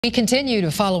We continue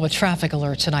to follow a traffic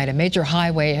alert tonight. A major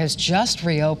highway has just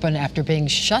reopened after being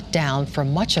shut down for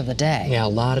much of the day. Yeah, a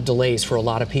lot of delays for a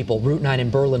lot of people. Route 9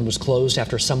 in Berlin was closed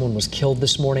after someone was killed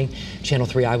this morning. Channel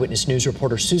 3 Eyewitness News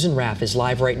reporter Susan Raff is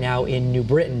live right now in New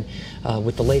Britain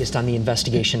with the latest on the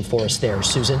investigation for us there.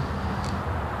 Susan?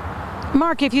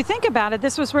 Mark, if you think about it,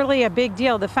 this was really a big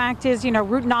deal. The fact is,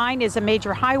 Route 9 is a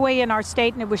major highway in our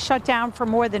state, and it was shut down for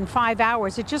more than 5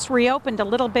 hours. It just reopened a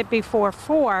little bit before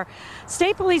 4.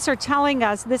 State police are telling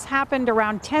us this happened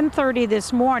around 10:30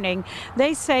 this morning.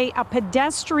 They say a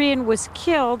pedestrian was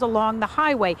killed along the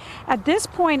highway. At this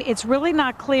point, it's really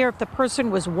not clear if the person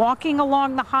was walking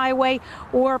along the highway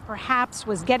or perhaps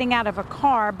was getting out of a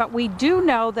car, but we do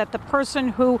know that the person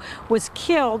who was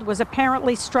killed was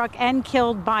apparently struck and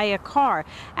killed by a car.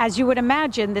 As you would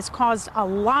imagine, this caused a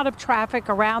lot of traffic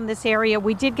around this area.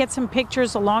 We did get some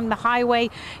pictures along the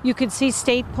highway. You could see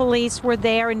state police were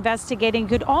there investigating. You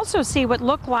could also see what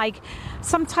looked like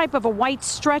some type of a white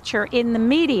stretcher in the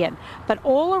median. But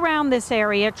all around this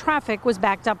area, traffic was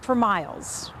backed up for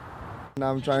miles.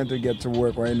 I'm trying to get to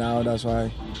work right now. That's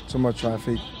why so much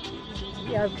traffic.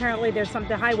 Yeah, apparently there's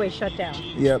the highway shut down.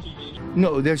 Yep.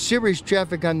 No, there's serious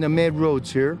traffic on the main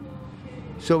roads here.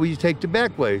 So we take the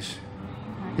back ways.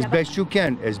 As best you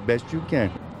can, as best you can.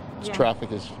 Yeah.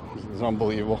 Traffic is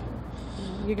unbelievable.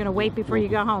 You're going to wait before you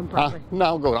go home, probably. No,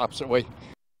 I'll go the opposite way.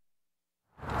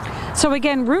 So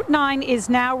again, Route 9 is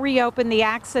now reopened. The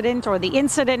accident or the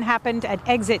incident happened at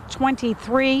exit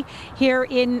 23 here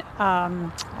in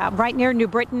right near New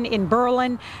Britain in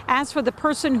Berlin. As for the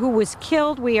person who was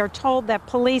killed, we are told that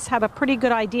police have a pretty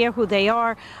good idea who they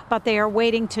are, but they are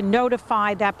waiting to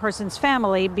notify that person's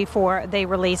family before they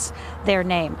release their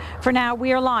name. For now,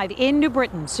 we are live in New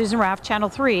Britain. Susan Raff, Channel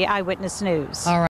 3 Eyewitness News. All right.